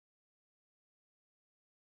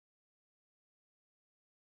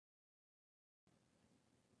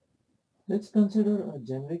Let's consider a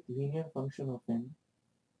generic linear function of n.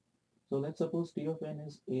 So let's suppose t of n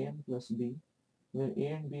is an plus b, where a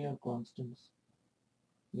and b are constants.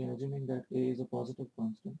 We are assuming that a is a positive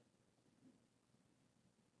constant.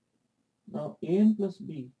 Now an plus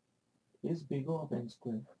b is big O of n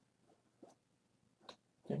square.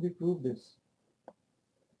 Can we prove this?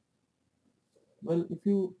 Well, if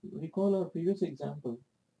you recall our previous example,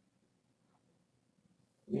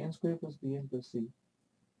 an square plus bn plus c,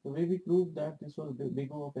 the way we proved that this was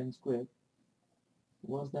big O of n square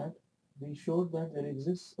was that we showed that there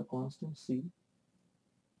exists a constant c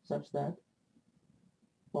such that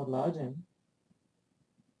for large n,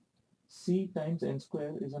 c times n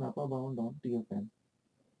square is an upper bound on t of n.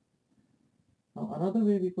 Now another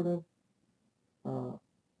way we could have uh,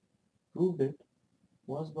 proved it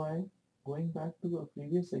was by going back to a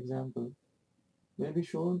previous example where we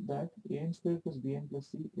showed that an square plus bn plus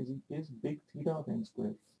c is big theta of n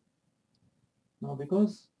square. Now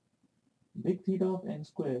because big theta of n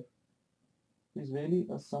square is really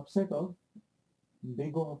a subset of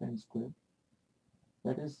big O of n square,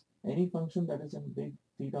 that is, any function that is in big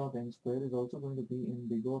theta of n square is also going to be in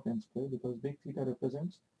big O of n square, because big theta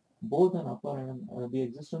represents both an upper and the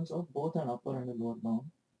existence of both an upper and a lower bound,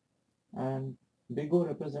 and big O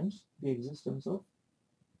represents the existence of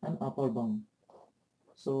an upper bound.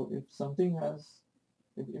 So if something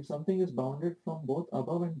is bounded from both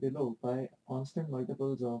above and below by constant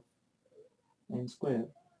multiples of n square,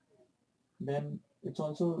 then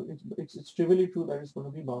it's trivially true that it's going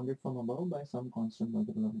to be bounded from above by some constant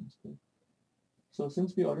multiple of n square. So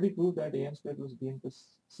since we already proved that an square plus bn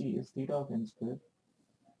plus c is theta of n square,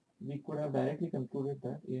 we could have directly concluded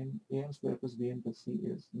that an square plus bn plus c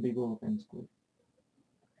is big O of n square.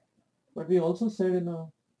 But we also claimed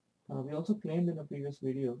in a previous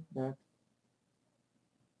video that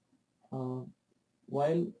uh,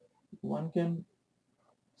 while one can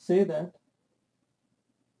say that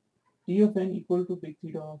t of n equal to big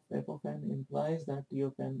theta of f of n implies that t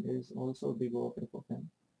of n is also big O of f of n,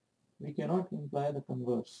 we cannot imply the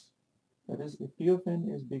converse. That is, if t of n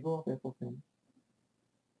is big O of f of n,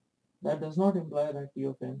 that does not imply that t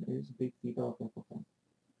of n is big theta of f of n.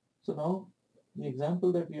 So now the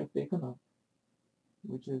example that we have taken up,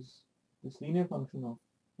 which is this linear function of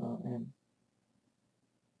n,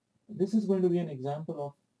 this is going to be an example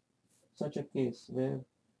of such a case where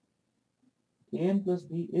an plus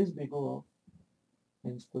b is big O of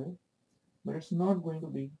n square, but it's not going to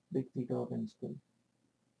be big theta of n square.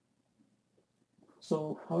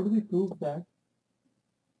 So how do we prove that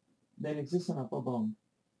there exists an upper bound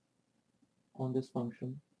on this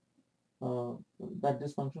function, that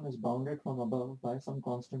this function is bounded from above by some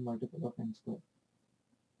constant multiple of n square?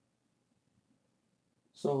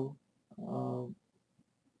 So uh,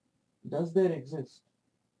 does there exist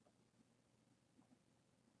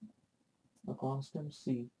a constant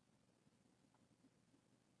c,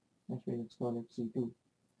 actually let's call it c2,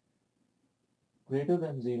 greater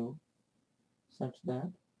than 0, such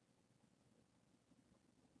that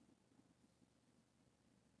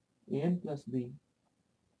an plus b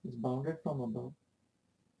is bounded from above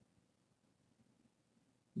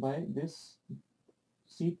by this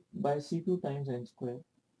by c2 times n square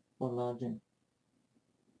for large n.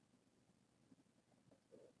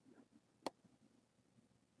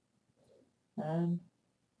 And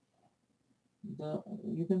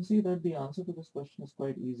you can see that the answer to this question is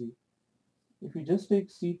quite easy. If we just take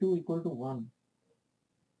c2 equal to 1,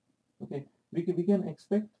 okay, we can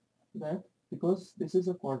expect that because this is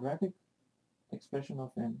a quadratic expression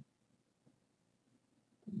of n,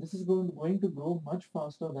 this is going to grow much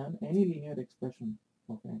faster than any linear expression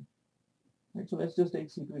of n. Right, so let's just take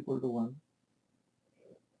c2 equal to 1.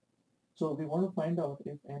 So we want to find out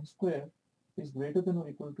if n square is greater than or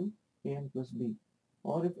equal to an plus b,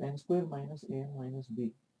 or if n square minus an minus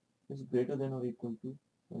b is greater than or equal to,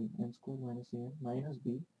 sorry, n square minus an minus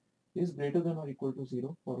b is greater than or equal to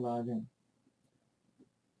 0 for large n.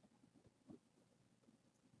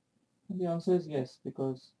 And the answer is yes,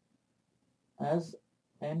 because as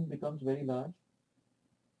n becomes very large,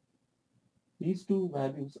 these two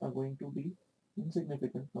values are going to be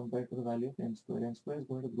insignificant compared to the value of n square. N square is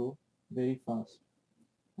going to grow very fast.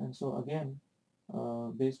 And so again,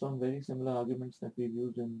 based on very similar arguments that we've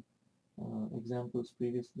used in examples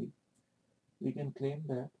previously, we can claim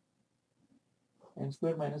that n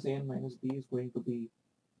square minus an minus b is going to be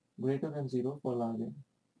greater than 0 for large n.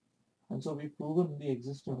 And so we've proven the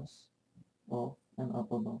existence of an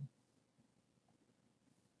upper bound.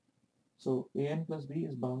 So an plus b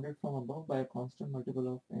is bounded from above by a constant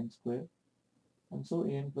multiple of n square, and so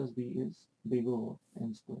an plus b is big O of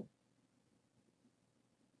n square.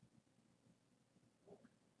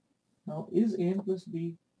 Now, is an plus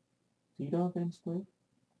b theta of n square?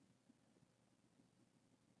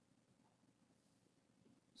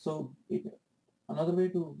 So, another way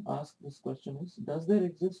to ask this question is, does there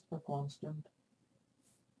exist a constant,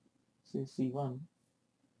 say c1,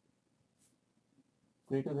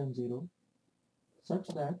 greater than 0, such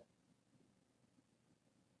that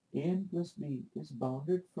an plus b is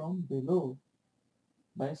bounded from below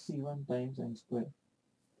by c1 times n square?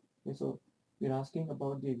 Okay, so we're asking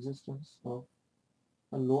about the existence of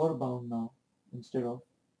a lower bound now instead of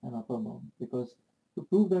an upper bound, because to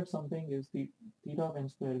prove that something is the theta of n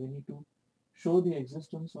square, we need to show the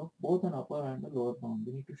existence of both an upper and a lower bound.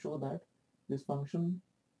 We need to show that this function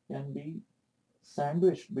can be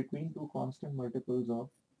sandwiched between two constant multiples of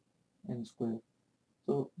n square.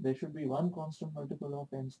 So there should be one constant multiple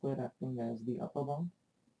of n square acting as the upper bound,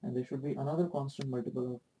 and there should be another constant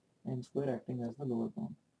multiple of n square acting as the lower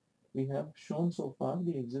bound. We have shown so far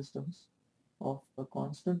the existence of a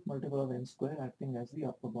constant multiple of n square acting as the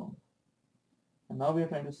upper bound. And now we are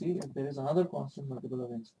trying to see if there is another constant multiple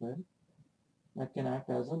of n square that can act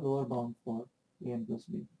as a lower bound for an plus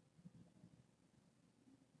b.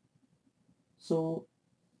 So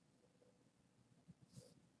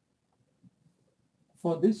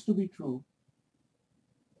for this to be true,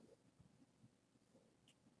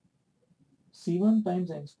 c1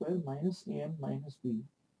 times n square minus an minus b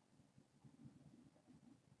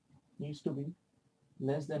needs to be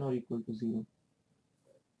less than or equal to 0.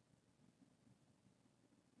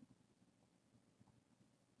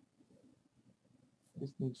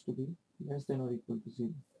 This needs to be less than or equal to 0.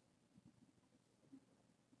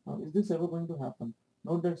 Now, is this ever going to happen?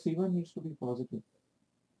 Note that c1 needs to be positive.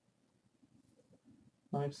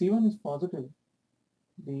 Now, if c1 is positive,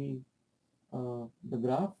 the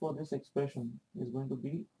graph for this expression is going to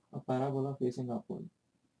be a parabola facing upward.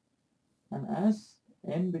 And as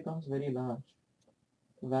n becomes very large,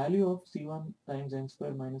 the value of c1 times n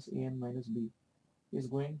square minus an minus b is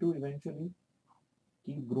going to eventually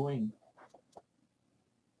keep growing.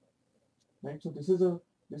 Right? So this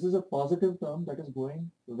is a positive term that is growing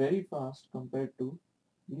very fast compared to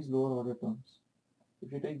these lower order terms.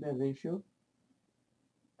 If you take their ratio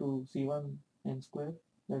to c1 n square,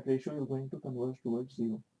 that ratio is going to converge towards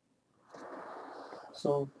 0.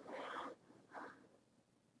 So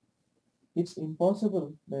it's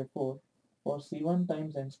impossible, therefore, for c1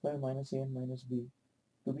 times n square minus an minus b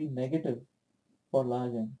to be negative for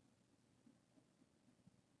large n.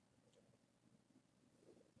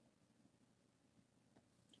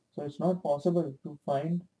 So it's not possible to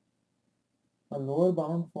find a lower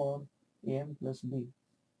bound for an plus b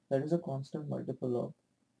that is a constant multiple of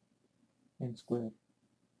n square.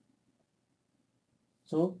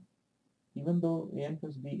 So even though an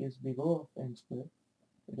plus b is big O of n square,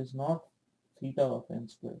 it is not theta of n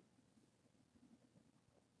square.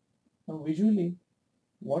 Now visually,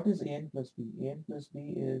 what is an plus b? An plus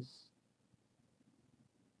b is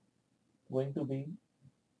going to be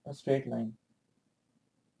a straight line.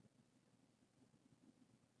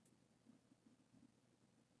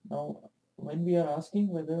 Now, when we are asking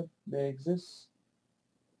whether there exists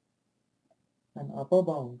an upper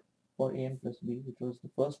bound for an plus b, which was the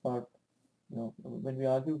first part, when we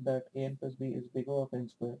argued that an plus b is big O of n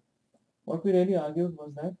square, what we really argued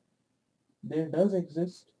was that there does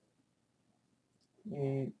exist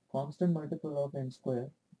a constant multiple of n square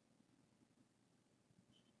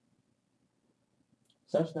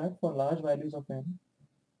such that for large values of n,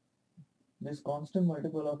 this constant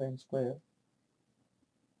multiple of n square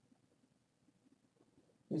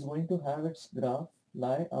is going to have its graph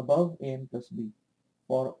lie above an plus b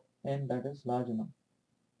for n that is large enough.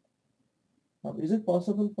 Now, is it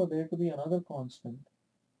possible for there to be another constant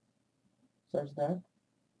such that,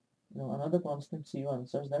 another constant c1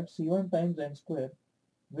 such that c1 times n square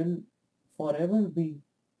will forever be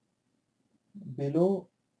below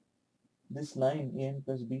this line an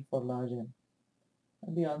plus b for large n?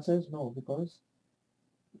 And the answer is no, because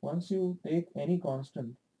once you take any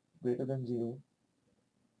constant greater than 0,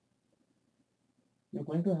 you're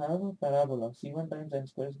going to have a parabola. c1 times n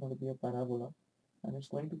square is going to be a parabola, and it's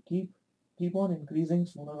going to keep on increasing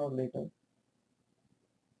sooner or later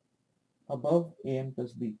above an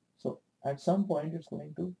plus b. So at some point it's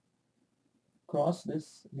going to cross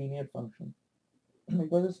this linear function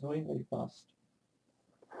because it's growing very fast.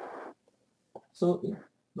 So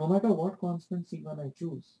no matter what constant c1 I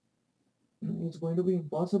choose, it's going to be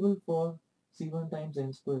impossible for c1 times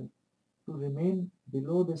n square to remain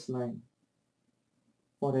below this line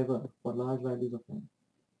forever for large values of n.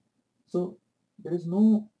 So there is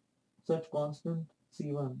no such constant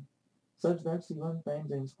c1 such that C1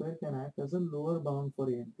 times n square can act as a lower bound for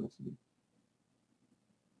an plus b.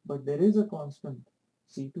 But there is a constant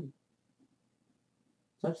C2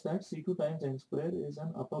 such that C2 times n square is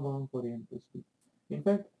an upper bound for an plus b. In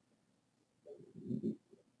fact,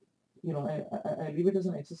 I leave it as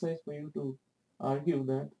an exercise for you to argue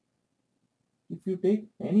that if you take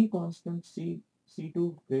any constant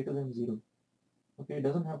C2 greater than 0, okay, it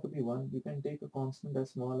doesn't have to be 1, you can take a constant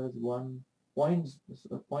as small as 1 point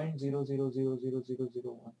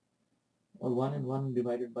 0.00000001 or 1 and 1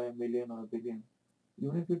 divided by a million or a billion.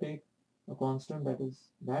 Even if you take a constant that is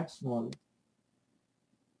that small,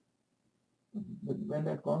 when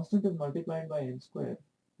that constant is multiplied by n square,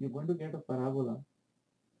 you're going to get a parabola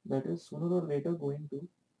that is sooner or later going to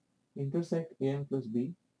intersect an plus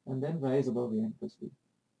b and then rise above an plus b.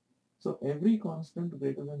 So every constant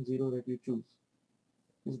greater than 0 that you choose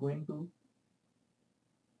is going to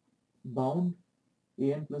bound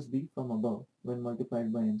an plus b from above when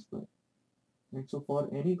multiplied by n square. Right? So for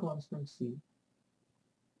any constant c,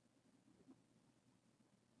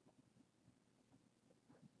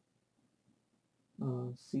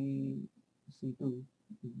 C2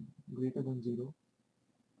 greater than 0,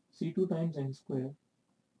 C2 times n square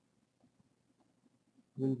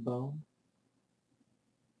will bound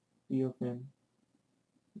P of n,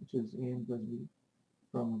 which is an plus b,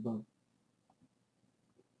 from above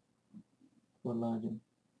for large n.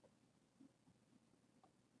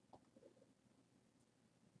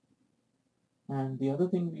 And the other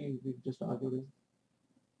thing we've just argued is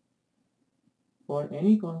for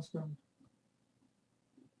any constant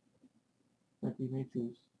that we may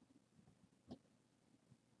choose,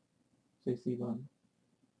 say C1,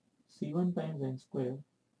 C1 times n square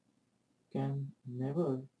can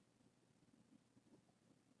never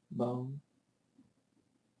bound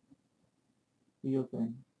P of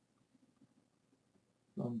n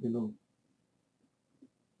from below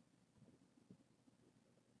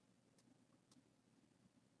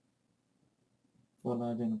for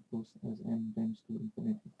large n, of course, as n tends to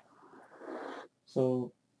infinity.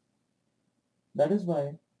 So that is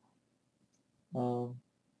why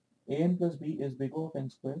an plus b is big O of n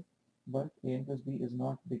square, but an plus b is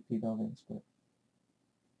not big theta of n square.